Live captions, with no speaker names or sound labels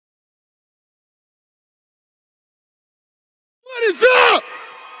is up?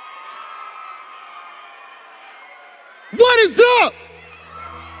 What is up?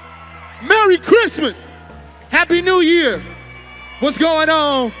 Merry Christmas. Happy New Year. What's going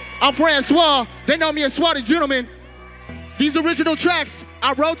on? I'm Francois. They know me as SWA the Gentleman. These original tracks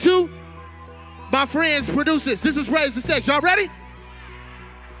I wrote to my friends, producers. This is Raise the Stakes. Y'all ready?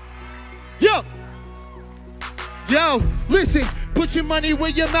 Yo, listen, put your money where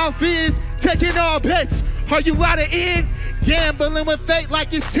your mouth is, taking all bets. Are you out of in? Gambling with fate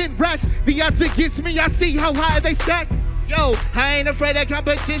like it's 10 racks. The odds against me, I see how high they stack. Yo, I ain't afraid of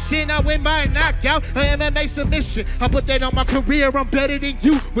competition. I win by knockout, a MMA submission. I put that on my career, I'm better than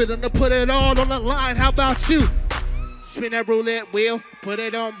you. Willing to put it all on the line, how about you? Spin that roulette wheel, put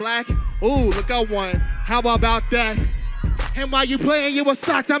it on black. Ooh, look, I won. How about that? And while you playing, you a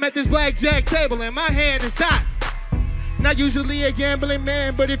socks, I'm at this blackjack table and my hand is hot. Not usually a gambling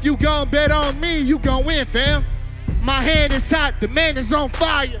man, but if you gon' bet on me, you gon' win, fam. My hand is hot, the man is on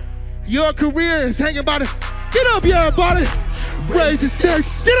fire. Your career is hanging by the... Get up, yeah, everybody. Raise the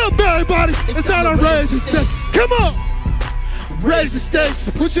stakes. Get up, everybody. It's time to raise the stakes. Come on. Raise the stakes.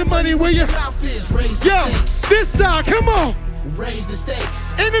 Put your money where your mouth is. Raise the stakes. This side, come on. Raise the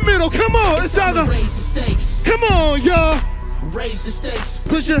stakes. In the middle, come on. It's time to raise the stakes. Come on, y'all. Raise the stakes.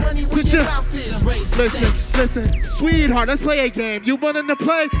 Put your mouth is. Raise the stakes. Listen, sweetheart, let's play a game. You willing to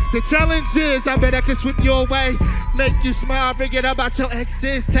play? The challenge is, I bet I can sweep you away. Make you smile, forget about your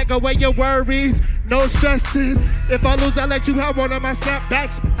exes. Take away your worries, no stressing. If I lose, I let you have one of my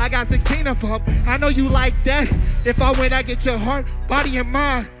snapbacks. I got 16 of them, I know you like that. If I win, I get your heart, body, and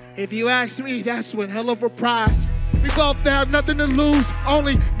mind. If you ask me, that's one hell of a prize. We both have nothing to lose,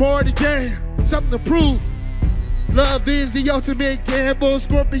 only more to gain. Something to prove. Love is the ultimate gamble.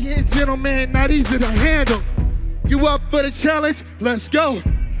 Scorpion gentleman, not easy to handle. You up for the challenge? Let's go.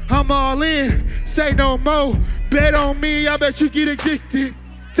 I'm all in, say no more. Bet on me, I bet you get addicted.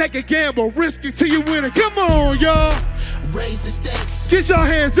 Take a gamble, risk it till you win it. Come on, y'all. Raise the stakes. Get your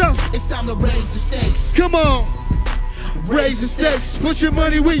hands up. It's time to raise the stakes. Come on. Raise the stakes. Put your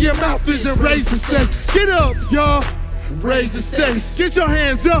money where your mouth is and raise the stakes. Get up, y'all. Raise the stakes. Get your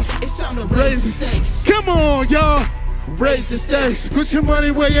hands up. It's time to raise the stakes. Come on, y'all. Raise the stakes. Put your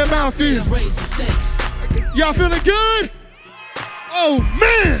money where your mouth is. Raise the stakes. Y'all feeling good? Oh,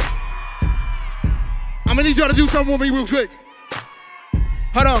 man. I'm gonna need y'all to do something with me real quick.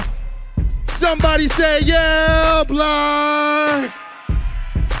 Hold on. Somebody say Yelp Live.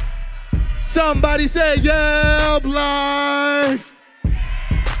 Somebody say Yelp Live.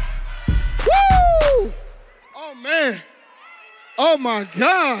 Woo! Oh, man. Oh, my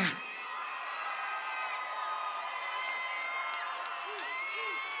God.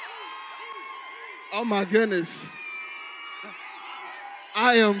 Oh, my goodness.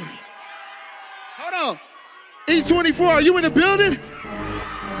 I am... Hold on. E24, are you in the building?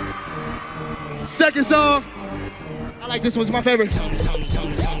 Second song. I like this one, it's my favorite.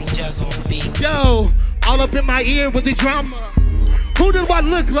 Yo, all up in my ear with the drama. Who do I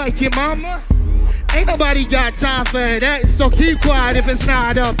look like, your mama? Ain't nobody got time for that, so keep quiet if it's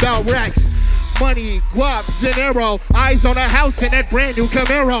not about racks. Money, guap, dinero, eyes on a house in that brand new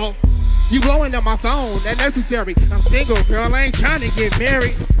Camaro. You blowing up my phone, that's necessary. I'm single, girl, I ain't trying to get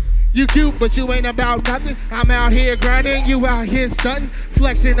married. You cute, but you ain't about nothing. I'm out here grinding, you out here stunting.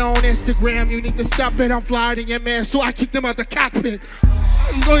 Flexing on Instagram, you need to stop it. I'm flying in your man, so I kicked him out the cockpit.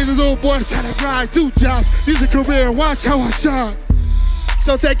 I'm going to those old boys trying to grind 2 jobs. Use a career, watch how I shine.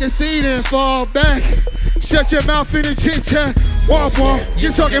 So take a seat and fall back. Shut your mouth in the chit chat. Womp womp,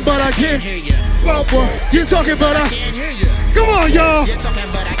 you're talking but I can't hear you. Womp womp, you're talking but I can't hear you. Come on, y'all. You're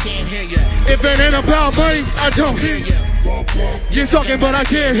talking but I can't hear you. If it ain't about money, I don't hear you. You're talking but I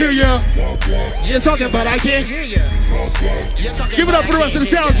can't hear you. You're talking but I can't hear you. Give it up for the rest of the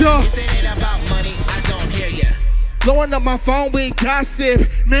town, y'all. If it ain't about money, I don't hear you. Blowing up my phone with gossip.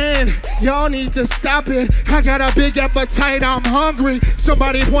 Man, y'all need to stop it. I got a big appetite, I'm hungry.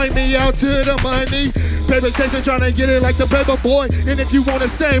 Somebody point me out to the money. Paper chaser trying to get it like the paper boy. And if you want to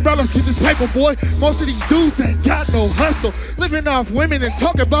say, bro, let's get this paper boy. Most of these dudes ain't got no hustle. Living off women and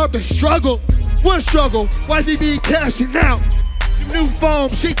talk about the struggle. What struggle? Wifey be cashing out. Your new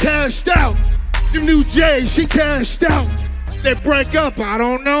phone, she cashed out. Your new J, she cashed out. They break up, I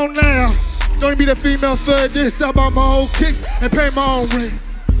don't know now. Don't be the female for this. I buy my own kicks and pay my own rent.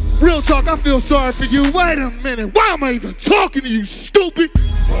 Real talk, I feel sorry for you. Wait a minute, why am I even talking to you, stupid?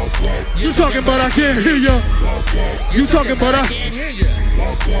 You talking but I can't hear ya. You talking but I can't hear ya.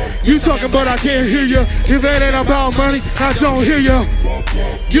 You talking but I can't hear ya. If it ain't about money, I don't hear ya.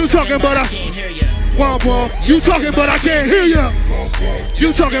 You talking but I can't hear ya. Womp womp. You talking but I can't hear ya.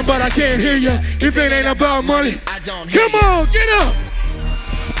 You talking but I can't hear you. If it ain't about money, I don't hear come on, get up.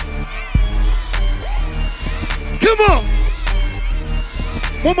 Come on.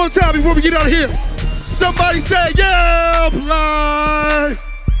 One more time before we get out of here. Somebody say Yelp Live.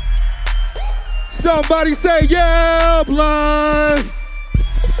 Somebody say Yelp Live.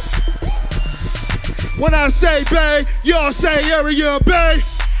 When I say Bay, y'all say area Bay.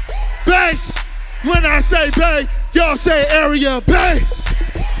 Bay. When I say Bay, y'all say area Bay.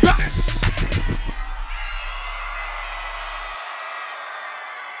 Bay.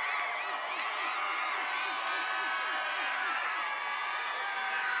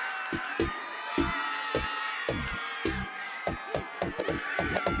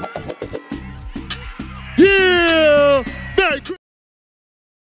 Yeah. Very cool.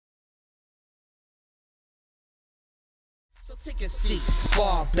 So take a seat,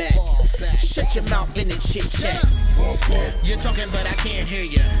 fall back. Shut your mouth in the chit chat. You're talking but I can't hear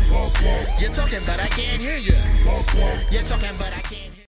you. You're talking but I can't hear you. You're talking but I can't hear you.